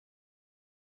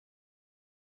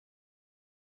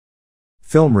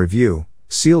Film review,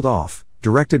 Sealed Off,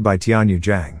 directed by Tianyu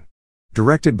Jiang.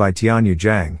 Directed by Tianyu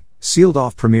Jiang, Sealed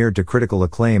Off premiered to critical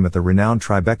acclaim at the renowned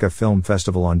Tribeca Film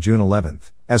Festival on June 11,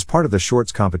 as part of the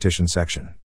shorts competition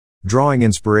section. Drawing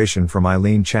inspiration from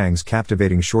Eileen Chang's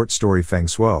captivating short story Feng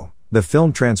Shuo, the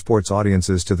film transports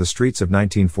audiences to the streets of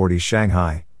 1940s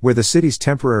Shanghai, where the city's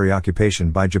temporary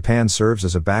occupation by Japan serves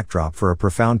as a backdrop for a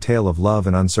profound tale of love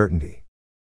and uncertainty.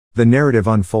 The narrative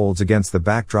unfolds against the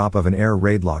backdrop of an air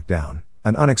raid lockdown,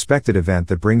 an unexpected event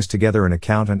that brings together an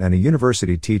accountant and a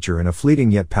university teacher in a fleeting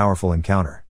yet powerful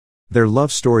encounter. Their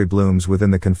love story blooms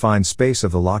within the confined space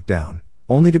of the lockdown,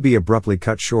 only to be abruptly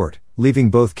cut short,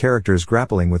 leaving both characters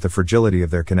grappling with the fragility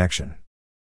of their connection.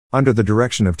 Under the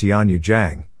direction of Tianyu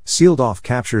Jiang, Sealed Off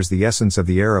captures the essence of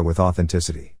the era with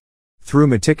authenticity. Through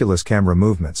meticulous camera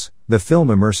movements, the film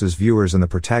immerses viewers in the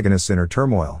protagonist's inner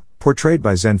turmoil, portrayed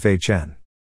by Zhenfei Chen.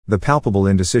 The palpable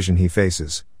indecision he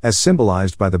faces, as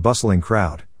symbolized by the bustling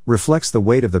crowd, reflects the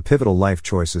weight of the pivotal life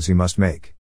choices he must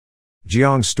make.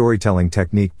 Jiang's storytelling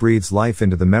technique breathes life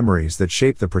into the memories that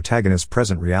shape the protagonist's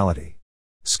present reality.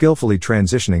 Skillfully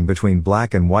transitioning between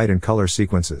black and white and color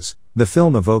sequences, the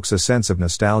film evokes a sense of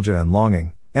nostalgia and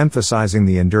longing, emphasizing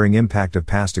the enduring impact of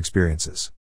past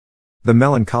experiences. The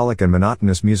melancholic and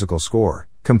monotonous musical score,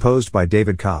 composed by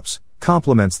David Kops,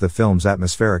 complements the film's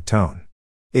atmospheric tone.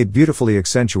 It beautifully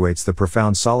accentuates the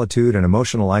profound solitude and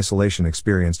emotional isolation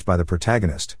experienced by the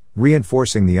protagonist,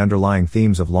 reinforcing the underlying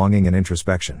themes of longing and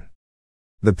introspection.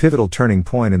 The pivotal turning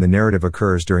point in the narrative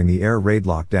occurs during the air raid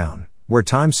lockdown, where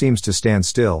time seems to stand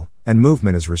still, and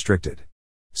movement is restricted.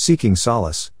 Seeking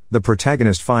solace, the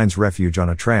protagonist finds refuge on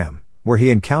a tram, where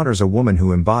he encounters a woman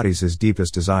who embodies his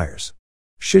deepest desires.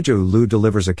 Shizhou Liu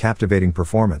delivers a captivating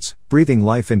performance, breathing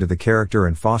life into the character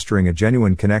and fostering a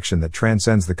genuine connection that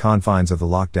transcends the confines of the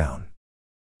lockdown.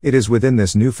 It is within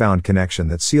this newfound connection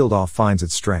that Sealed Off finds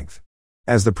its strength.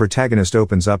 As the protagonist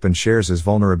opens up and shares his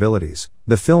vulnerabilities,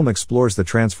 the film explores the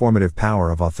transformative power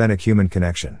of authentic human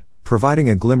connection, providing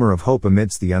a glimmer of hope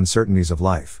amidst the uncertainties of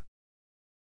life.